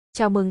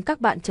Chào mừng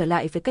các bạn trở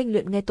lại với kênh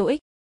Luyện Nghe TOEIC.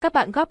 Các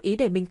bạn góp ý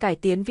để mình cải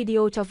tiến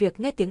video cho việc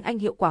nghe tiếng Anh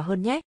hiệu quả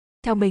hơn nhé.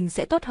 Theo mình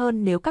sẽ tốt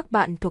hơn nếu các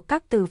bạn thuộc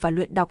các từ và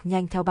luyện đọc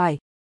nhanh theo bài.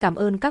 Cảm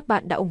ơn các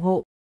bạn đã ủng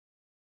hộ.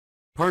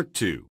 Part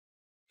 2.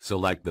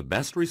 Select the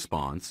best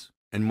response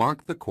and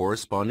mark the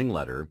corresponding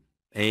letter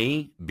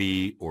A, B,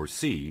 or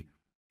C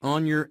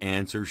on your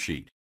answer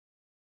sheet.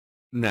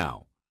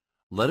 Now,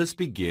 let us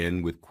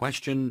begin with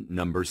question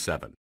number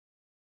 7.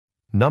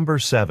 Number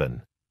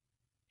 7.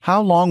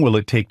 How long will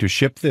it take to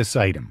ship this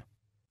item?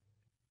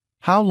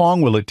 How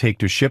long will it take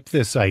to ship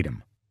this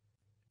item?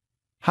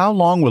 How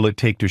long will it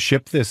take to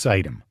ship this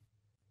item?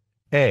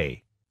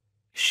 A.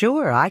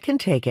 Sure, I can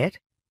take it.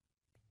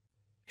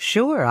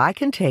 Sure, I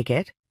can take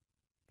it.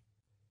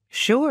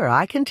 Sure,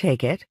 I can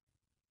take it.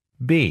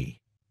 B.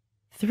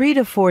 3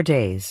 to 4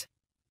 days.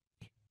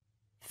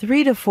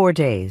 3 to 4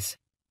 days.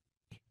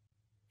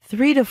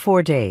 3 to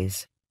 4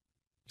 days.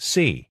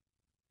 C.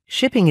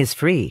 Shipping is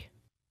free.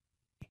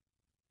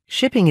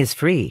 Shipping is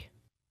free.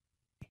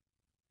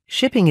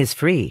 Shipping is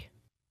free.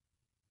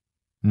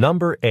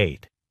 Number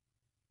 8.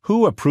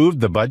 Who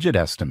approved the budget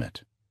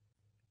estimate?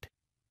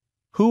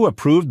 Who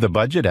approved the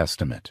budget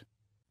estimate?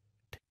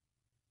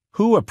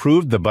 Who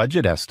approved the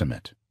budget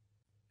estimate?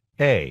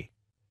 A.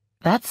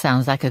 That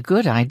sounds like a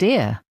good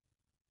idea.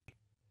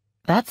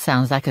 That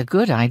sounds like a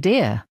good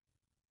idea.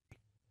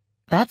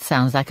 That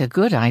sounds like a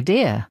good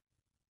idea.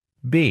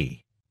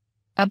 B.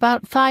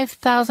 About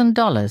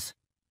 $5,000.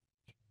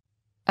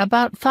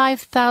 About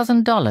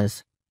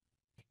 $5,000.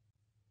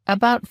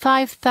 About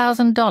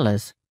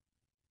 $5,000.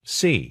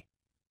 C.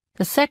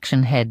 The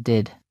section head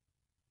did.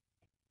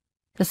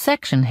 The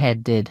section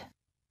head did.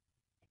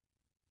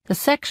 The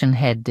section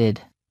head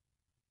did.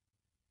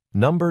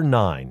 Number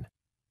 9.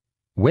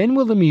 When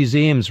will the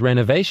museum's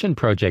renovation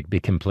project be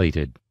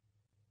completed?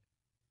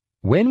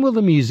 When will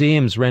the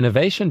museum's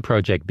renovation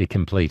project be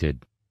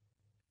completed?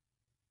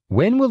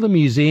 When will the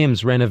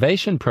museum's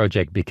renovation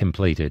project be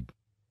completed?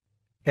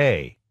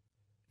 A.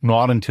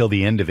 Not until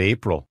the end of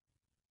April.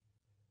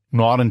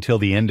 Not until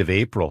the end of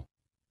April.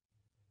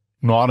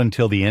 Not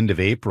until the end of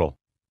April.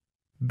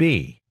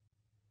 B.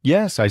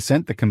 Yes, I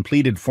sent the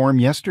completed form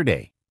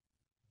yesterday.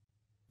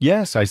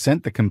 Yes, I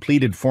sent the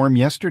completed form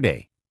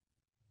yesterday.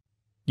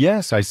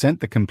 Yes, I sent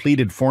the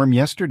completed form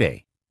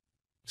yesterday.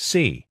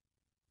 C.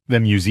 The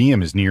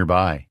museum is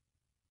nearby.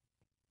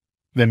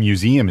 The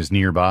museum is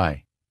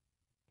nearby.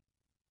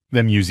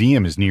 The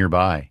museum is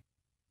nearby.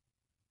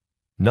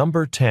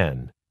 Number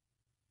 10.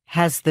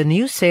 Has the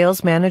new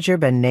sales manager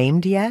been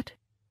named yet?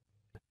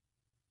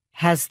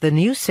 Has the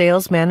new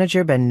sales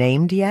manager been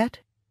named yet?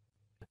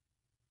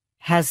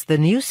 Has the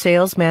new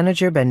sales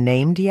manager been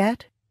named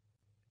yet?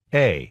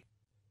 A.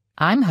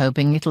 I'm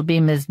hoping it'll be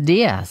Ms.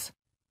 Diaz.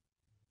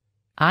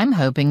 I'm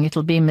hoping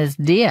it'll be Ms.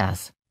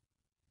 Diaz.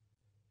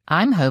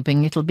 I'm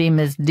hoping it'll be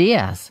Ms.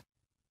 Diaz.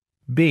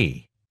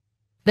 B.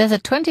 There's a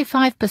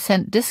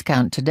 25%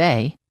 discount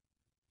today.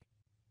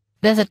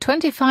 There's a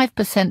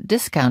 25%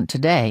 discount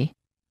today.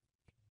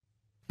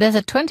 There's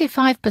a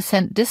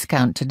 25%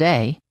 discount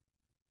today.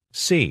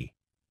 C.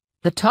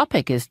 The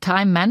topic is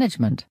time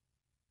management.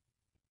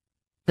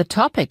 The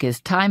topic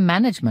is time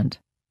management.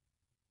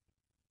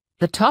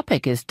 The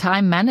topic is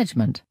time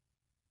management.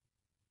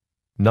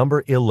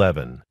 Number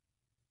 11.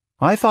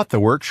 I thought the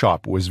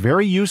workshop was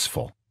very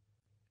useful.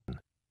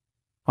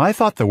 I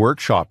thought the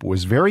workshop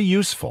was very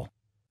useful.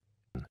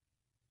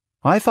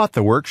 I thought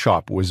the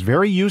workshop was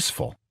very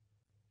useful.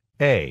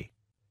 A.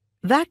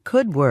 That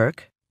could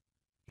work.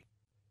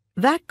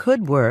 That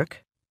could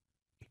work.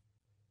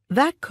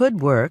 That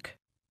could work.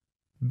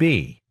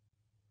 B.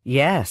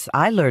 Yes,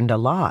 I learned a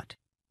lot.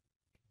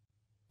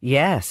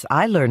 Yes,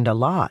 I learned a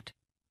lot.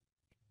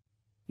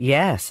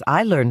 Yes,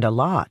 I learned a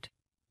lot.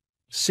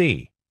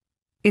 C.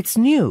 It's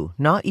new,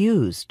 not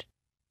used.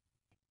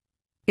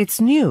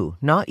 It's new,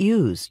 not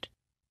used.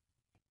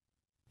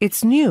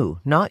 It's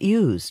new, not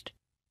used.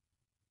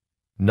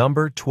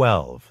 Number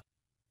 12.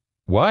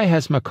 Why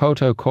has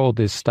Makoto called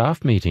this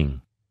staff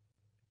meeting?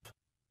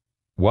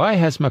 Why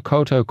has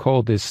Makoto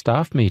called this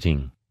staff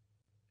meeting?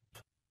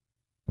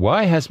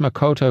 Why has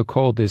Makoto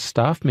called this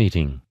staff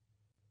meeting?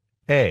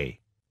 A.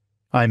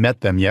 I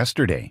met them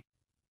yesterday.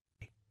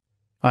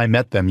 I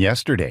met them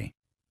yesterday.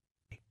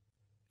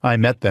 I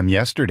met them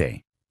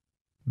yesterday.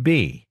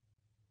 B.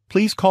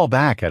 Please call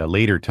back at a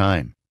later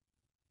time.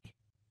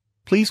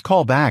 Please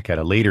call back at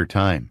a later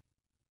time.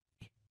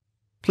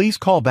 Please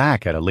call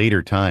back at a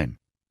later time.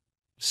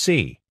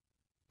 C.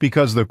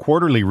 Because the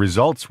quarterly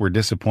results were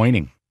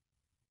disappointing.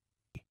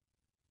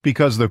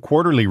 Because the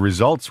quarterly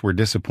results were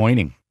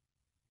disappointing.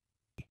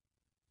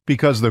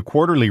 Because the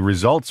quarterly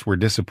results were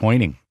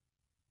disappointing.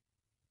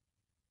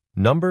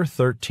 Number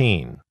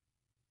 13.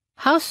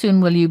 How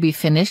soon will you be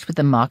finished with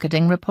the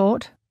marketing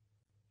report?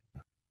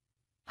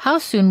 How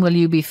soon will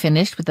you be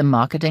finished with the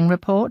marketing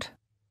report?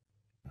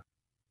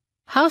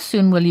 How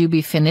soon will you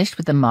be finished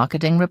with the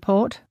marketing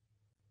report?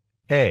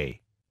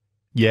 A.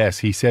 Yes,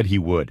 he said he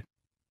would.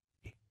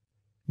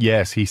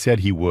 Yes, he said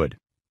he would.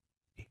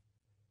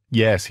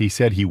 Yes, he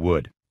said he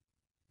would.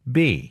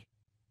 B.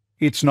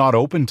 It's not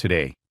open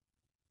today.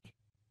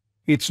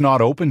 It's not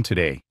open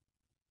today.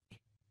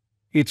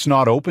 It's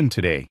not open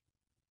today.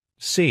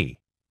 C.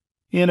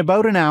 In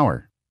about an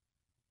hour.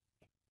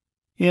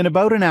 In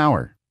about an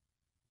hour.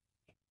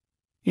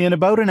 In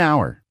about an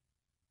hour.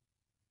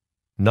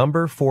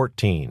 Number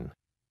 14.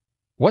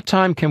 What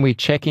time can we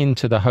check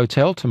into the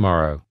hotel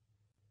tomorrow?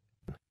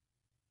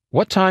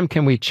 What time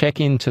can we check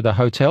into the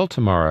hotel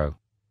tomorrow?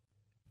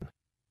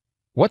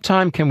 What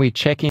time can we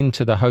check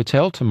into the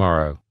hotel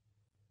tomorrow?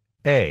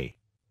 A.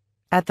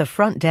 At the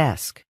front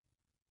desk.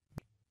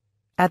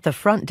 At the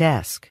front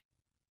desk.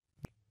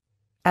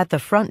 At the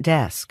front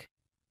desk.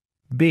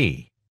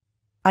 B.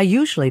 I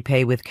usually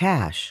pay with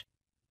cash.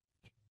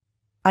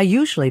 I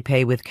usually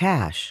pay with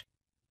cash.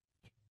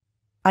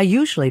 I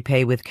usually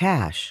pay with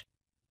cash.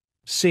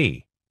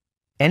 C.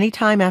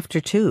 Anytime after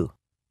 2.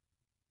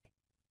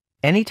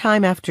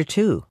 Anytime after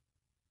 2.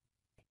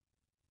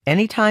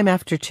 Anytime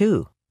after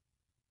 2.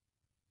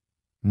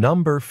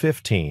 Number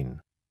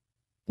 15.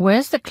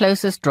 Where's the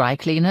closest dry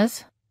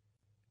cleaners?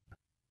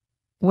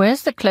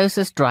 Where's the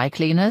closest dry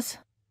cleaners?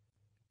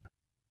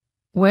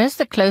 Where's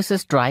the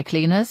closest dry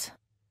cleaners?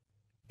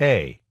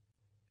 A.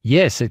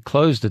 Yes, it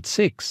closed at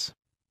 6.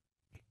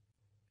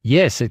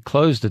 Yes, it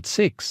closed at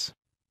 6.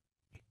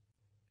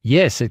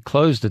 Yes, it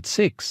closed at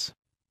 6.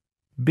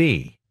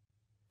 B.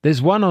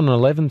 There's one on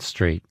 11th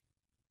Street.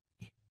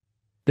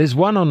 There's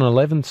one on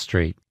 11th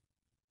Street.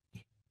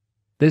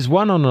 There's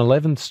one on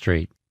 11th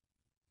Street.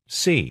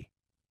 C.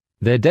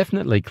 They're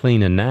definitely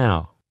cleaner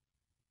now.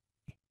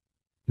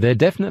 They're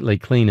definitely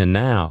cleaner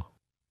now.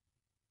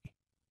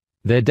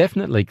 They're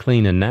definitely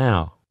cleaner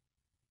now.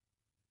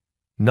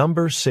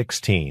 Number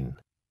 16.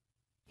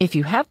 If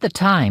you have the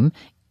time,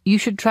 you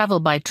should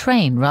travel by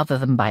train rather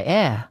than by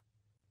air.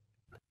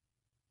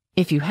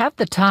 If you have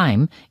the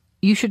time,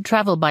 you should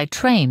travel by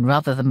train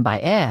rather than by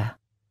air.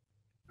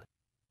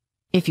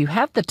 If you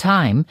have the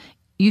time,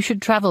 you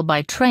should travel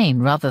by train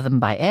rather than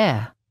by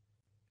air.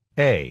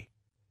 A.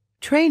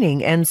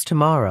 Training ends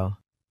tomorrow.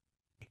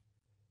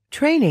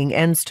 Training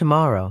ends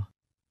tomorrow.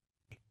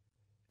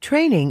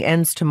 Training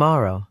ends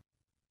tomorrow.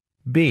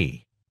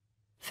 B.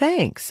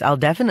 Thanks, I'll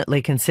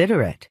definitely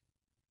consider it.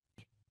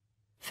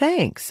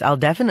 Thanks, I'll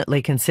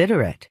definitely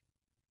consider it.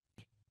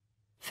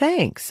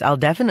 Thanks, I'll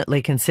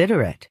definitely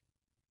consider it.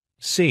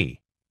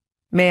 C.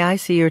 May I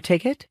see your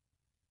ticket?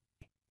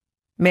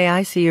 May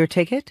I see your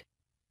ticket?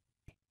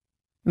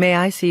 May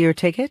I see your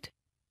ticket?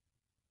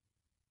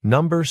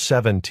 Number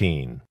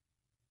 17.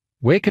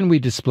 Where can we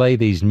display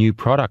these new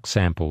product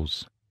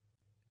samples?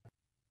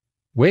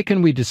 Where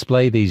can we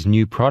display these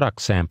new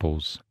product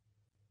samples?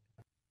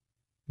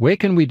 Where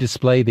can we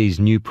display these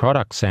new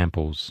product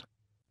samples?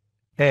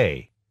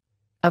 A.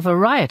 A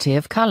variety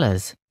of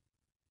colors.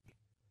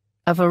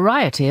 A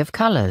variety of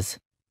colors.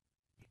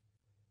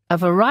 A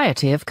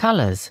variety of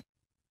colors.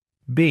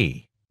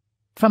 B.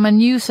 From a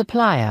new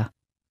supplier.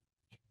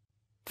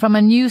 From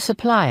a new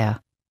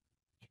supplier.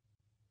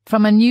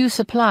 From a new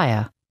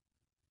supplier.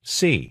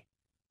 C.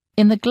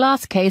 In the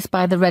glass case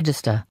by the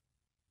register.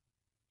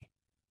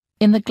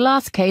 In the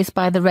glass case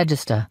by the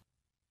register.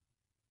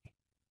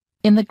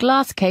 In the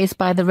glass case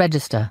by the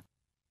register.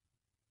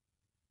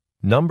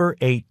 Number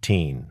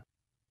 18.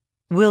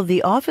 Will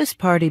the office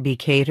party be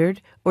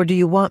catered, or do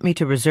you want me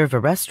to reserve a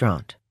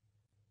restaurant?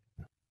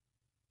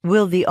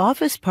 Will the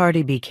office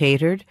party be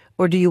catered,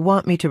 or do you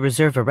want me to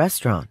reserve a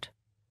restaurant?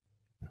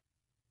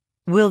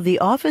 Will the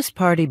office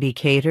party be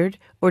catered,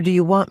 or do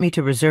you want me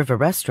to reserve a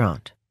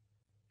restaurant?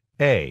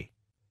 A.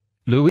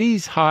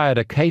 Louise hired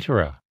a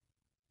caterer.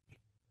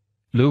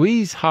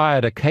 Louise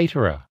hired a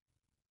caterer.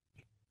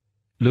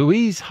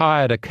 Louise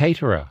hired a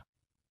caterer.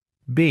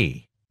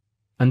 B.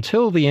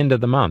 Until the end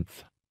of the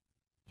month.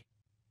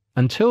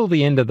 Until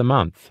the end of the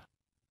month.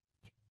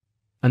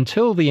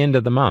 Until the end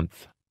of the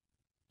month.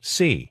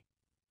 C.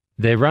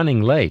 They're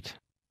running late.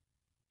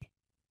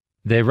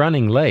 They're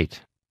running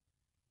late.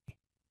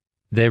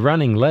 They're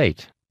running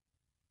late.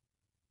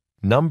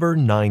 Number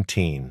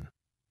 19.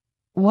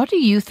 What do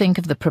you think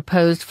of the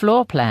proposed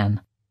floor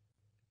plan?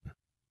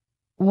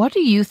 What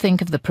do you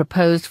think of the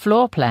proposed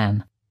floor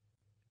plan?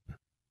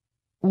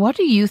 What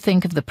do you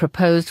think of the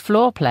proposed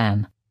floor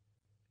plan?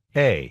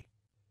 A.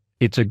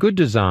 It's a good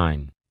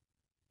design.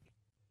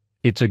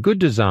 It's a good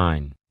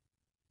design.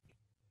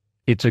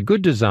 It's a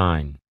good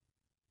design.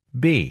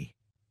 B.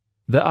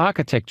 The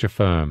architecture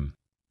firm.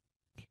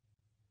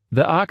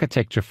 The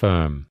architecture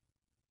firm.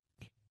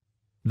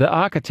 The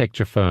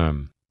architecture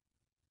firm.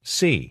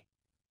 C.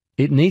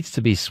 It needs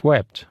to be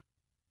swept.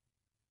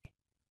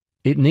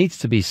 It needs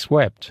to be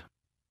swept.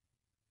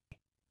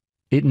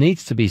 It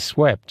needs to be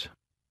swept.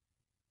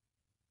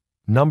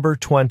 Number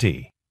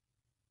 20.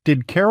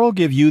 Did Carol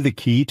give you the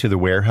key to the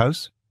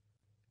warehouse?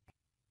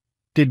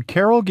 Did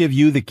Carol give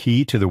you the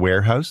key to the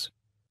warehouse?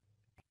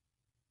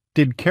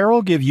 Did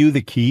Carol give you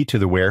the key to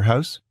the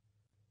warehouse?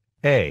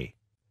 A.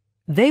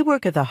 They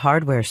work at the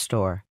hardware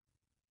store.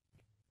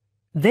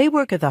 They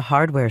work at the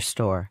hardware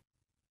store.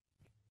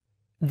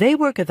 They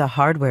work at the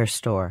hardware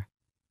store.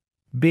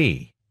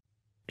 B.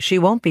 She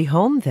won't be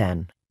home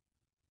then.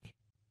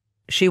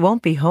 She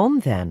won't be home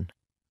then.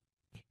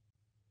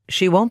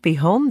 she won't be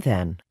home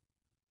then.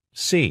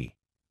 C.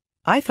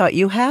 I thought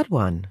you had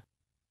one.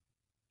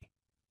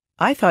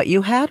 I thought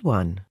you had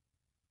one.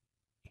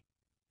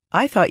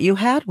 I thought you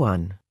had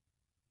one.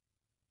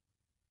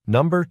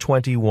 Number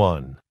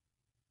 21.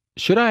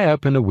 Should I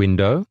open a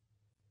window?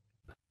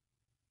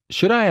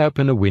 Should I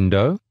open a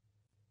window?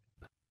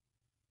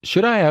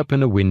 Should I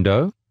open a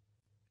window?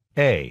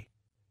 A.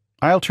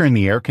 I'll turn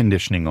the air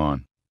conditioning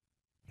on.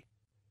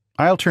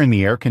 I'll turn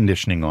the air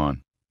conditioning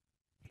on.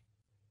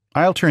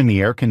 I'll turn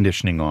the air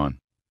conditioning on.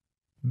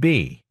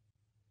 B.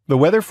 The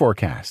weather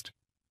forecast.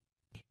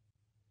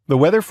 The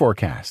weather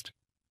forecast.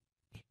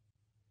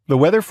 The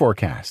weather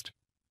forecast.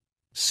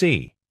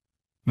 C.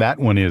 That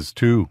one is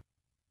too.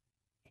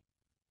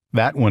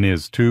 That one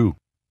is too.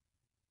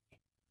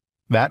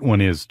 That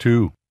one is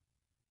too.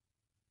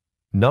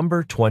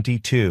 Number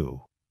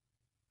 22.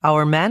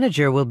 Our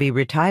manager will be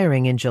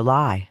retiring in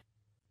July.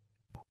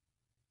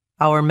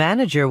 Our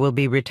manager will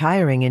be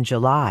retiring in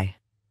July.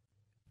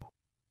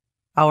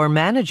 Our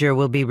manager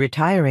will be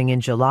retiring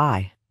in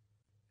July.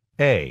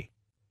 A.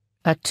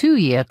 A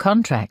 2-year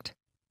contract.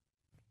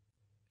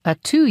 A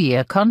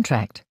 2-year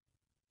contract.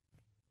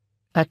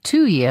 A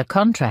 2-year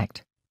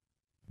contract.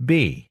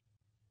 B.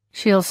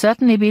 She'll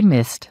certainly be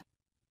missed.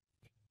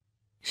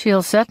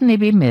 She'll certainly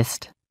be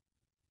missed.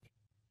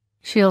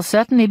 She'll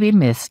certainly be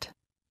missed.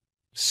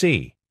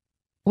 C.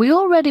 We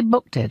already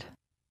booked it.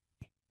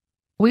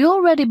 We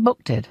already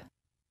booked it.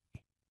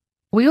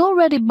 We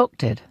already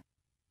booked it.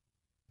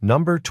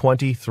 Number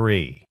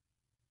 23.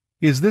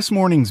 Is this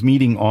morning's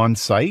meeting on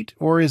site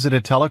or is it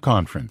a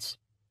teleconference?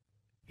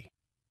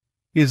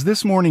 Is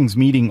this morning's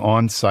meeting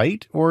on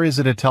site or is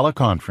it a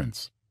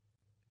teleconference?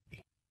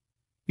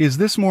 Is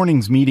this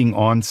morning's meeting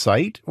on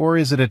site or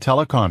is it a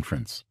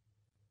teleconference?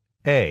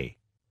 A.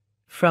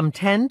 From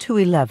 10 to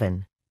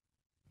 11.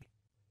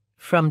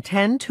 From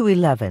 10 to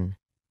 11.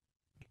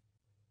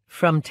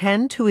 From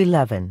 10 to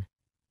 11.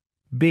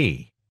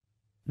 B.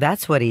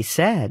 That's what he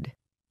said.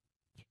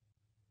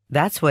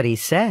 That's what he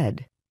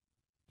said.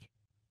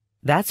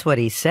 That's what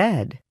he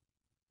said.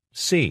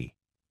 C.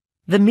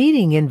 The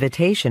meeting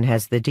invitation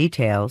has the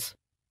details.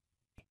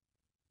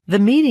 The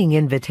meeting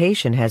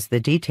invitation has the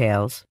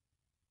details.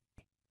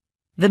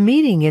 The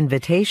meeting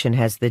invitation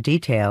has the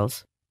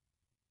details.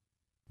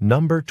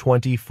 Number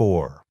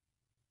 24.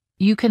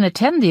 You can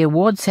attend the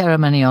award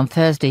ceremony on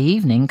Thursday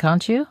evening,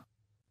 can't you?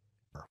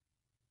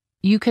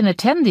 You can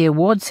attend the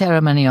award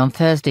ceremony on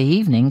Thursday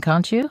evening,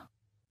 can't you?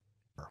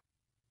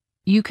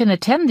 You can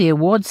attend the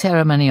award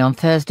ceremony on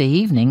Thursday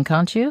evening,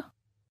 can't you?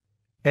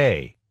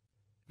 A.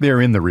 They're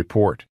in the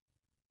report.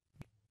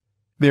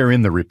 They're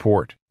in the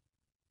report.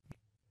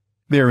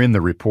 They're in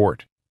the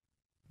report.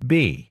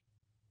 B.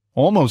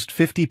 Almost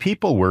 50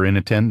 people were in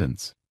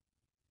attendance.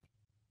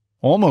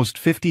 Almost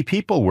 50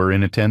 people were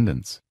in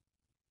attendance.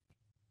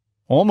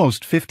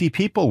 Almost 50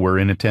 people were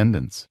in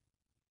attendance.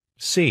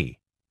 C.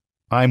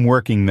 I'm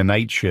working the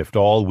night shift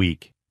all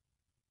week.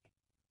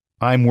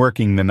 I'm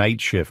working the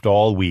night shift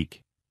all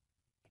week.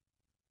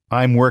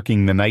 I'm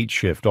working the night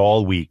shift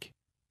all week.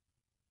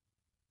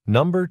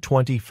 Number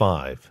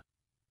 25.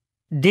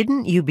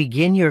 Didn't you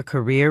begin your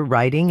career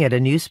writing at a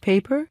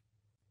newspaper?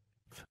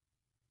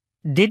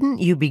 Didn't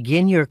you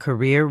begin your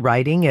career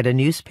writing at a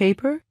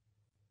newspaper?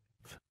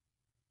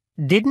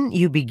 Didn't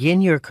you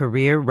begin your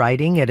career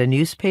writing at a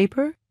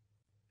newspaper?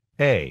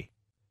 A.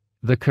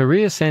 The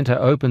Career Center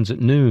opens at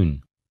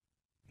noon.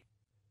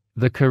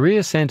 The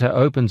Career Center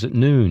opens at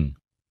noon.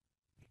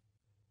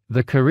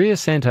 The Career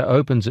Center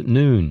opens at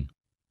noon.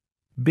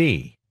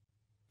 B.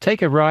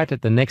 Take a right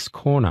at the next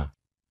corner.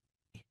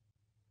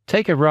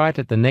 Take a right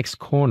at the next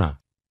corner.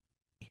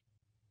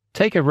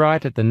 Take a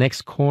right at the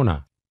next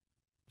corner.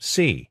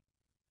 C.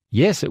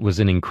 Yes, it was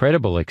an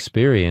incredible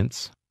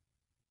experience.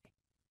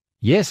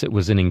 Yes, it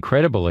was an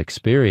incredible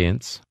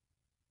experience.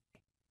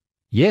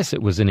 Yes,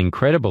 it was an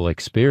incredible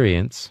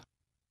experience.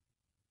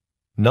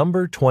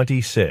 Number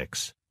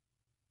 26.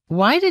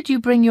 Why did you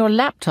bring your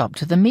laptop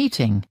to the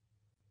meeting?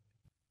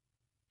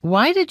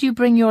 Why did you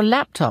bring your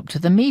laptop to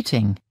the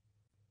meeting?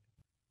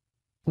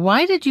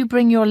 Why did you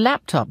bring your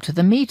laptop to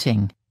the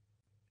meeting?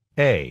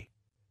 A.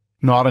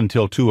 Not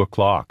until 2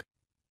 o'clock.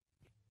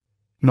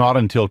 Not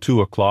until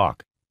 2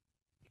 o'clock.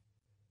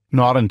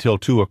 Not until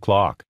 2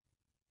 o'clock.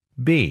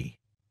 B.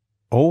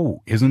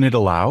 Oh, isn't it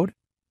allowed?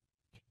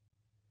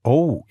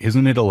 Oh,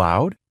 isn't it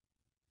allowed?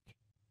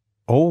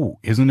 Oh,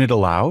 isn't it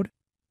allowed?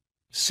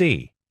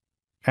 C.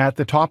 At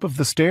the top of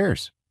the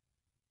stairs.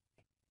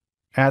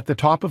 At the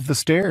top of the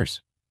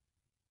stairs.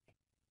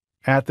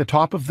 At the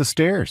top of the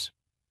stairs.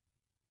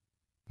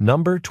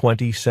 Number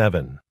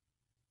 27.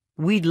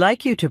 We'd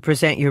like you to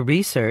present your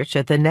research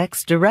at the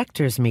next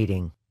directors'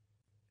 meeting.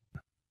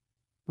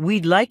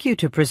 We'd like you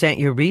to present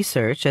your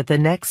research at the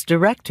next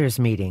directors'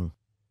 meeting.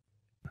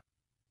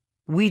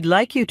 We'd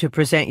like you to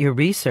present your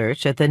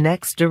research at the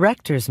next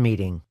directors'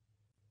 meeting.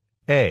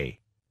 A.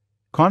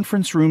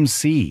 Conference room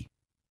C.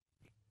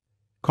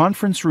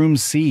 Conference room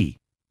C.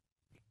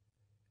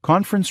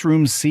 Conference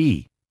room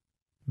C.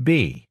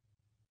 B.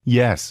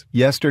 Yes,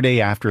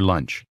 yesterday after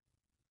lunch.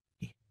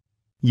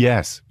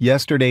 Yes,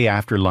 yesterday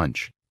after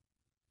lunch.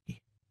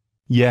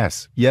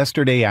 Yes,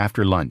 yesterday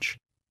after lunch.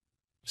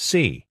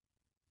 C.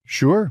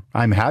 Sure,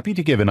 I'm happy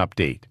to give an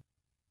update.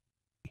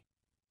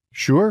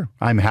 Sure,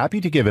 I'm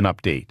happy to give an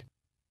update.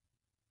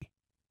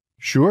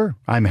 Sure,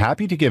 I'm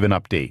happy to give an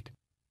update.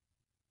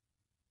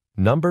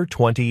 Number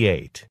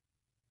 28.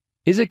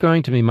 Is it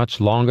going to be much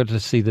longer to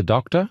see the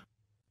doctor?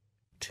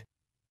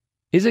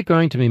 Is it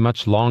going to be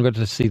much longer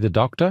to see the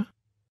doctor?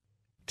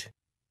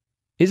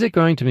 Is it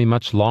going to be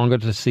much longer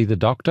to see the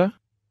doctor?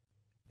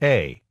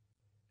 A.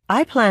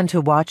 I plan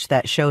to watch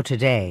that show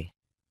today.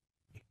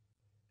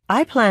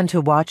 I plan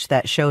to watch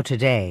that show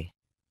today.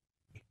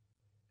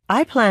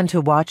 I plan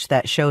to watch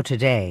that show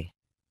today.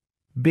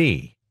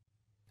 B.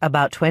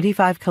 About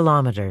 25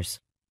 kilometers.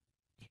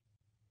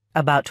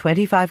 About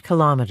 25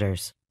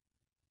 kilometers.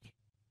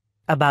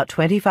 About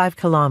 25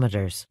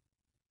 kilometers.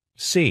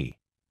 C.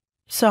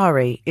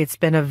 Sorry, it's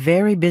been a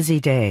very busy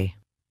day.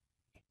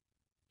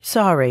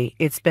 Sorry,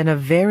 it's been a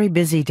very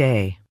busy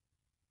day.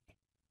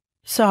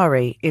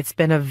 Sorry, it's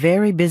been a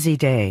very busy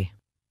day.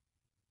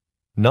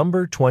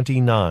 Number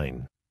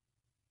 29.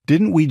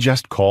 Didn't we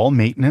just call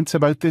maintenance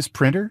about this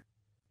printer?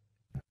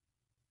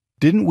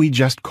 Didn't we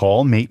just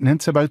call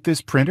maintenance about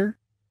this printer?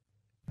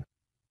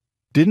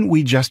 Didn't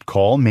we just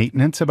call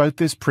maintenance about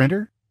this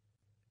printer?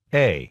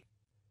 A.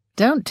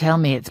 Don't tell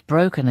me it's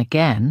broken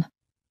again.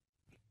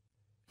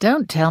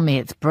 Don't tell me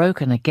it's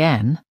broken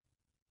again.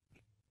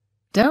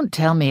 Don't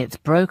tell me it's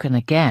broken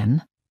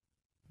again.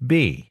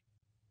 B.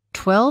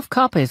 12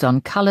 copies on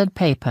colored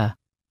paper.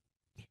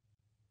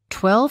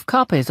 12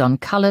 copies on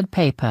colored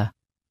paper.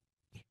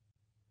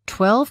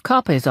 12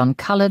 copies on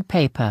colored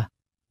paper.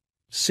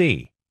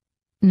 C.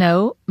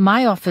 No,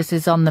 my office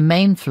is on the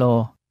main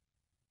floor.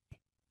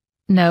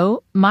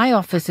 No, my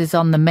office is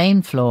on the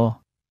main floor.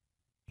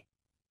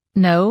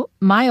 No,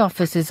 my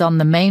office is on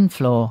the main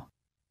floor.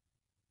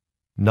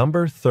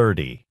 Number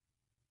 30.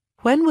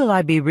 When will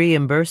I be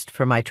reimbursed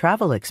for my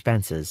travel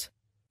expenses?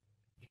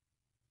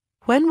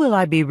 When will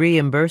I be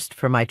reimbursed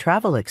for my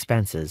travel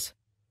expenses?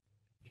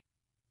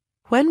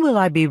 When will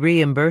I be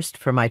reimbursed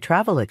for my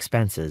travel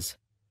expenses?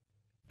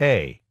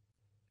 A.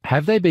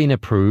 Have they been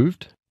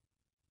approved?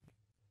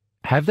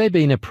 Have they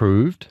been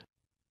approved?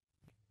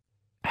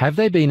 Have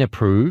they been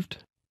approved?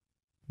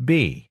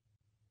 B.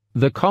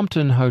 The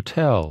Compton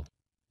Hotel.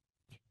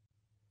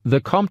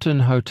 The Compton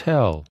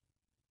Hotel.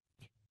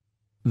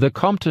 The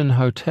Compton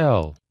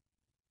Hotel.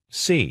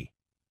 C.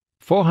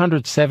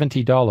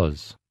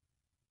 $470.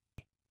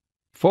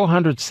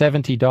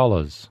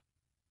 $470.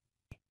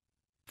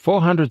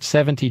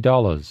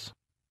 $470.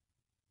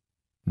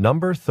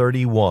 Number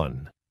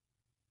 31.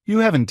 You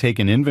haven't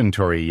taken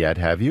inventory yet,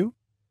 have you?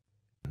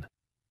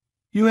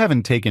 You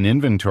haven't taken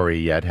inventory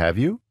yet, have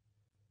you?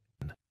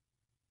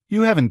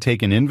 You haven't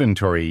taken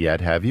inventory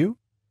yet, have you?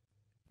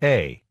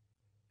 A.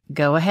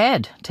 Go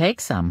ahead,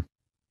 take some.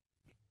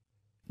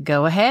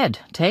 Go ahead,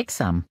 take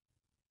some.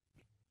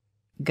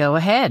 Go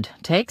ahead,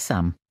 take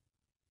some.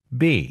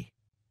 B.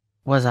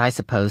 Was I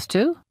supposed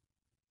to?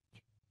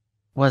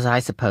 Was I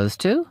supposed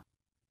to?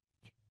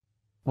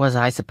 Was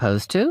I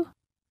supposed to?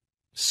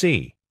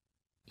 C.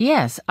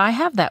 Yes, I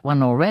have that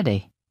one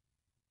already.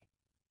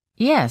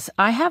 Yes,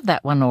 I have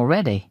that one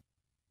already.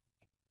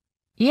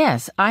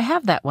 Yes, I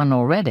have that one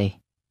already.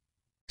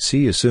 See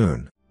you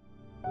soon.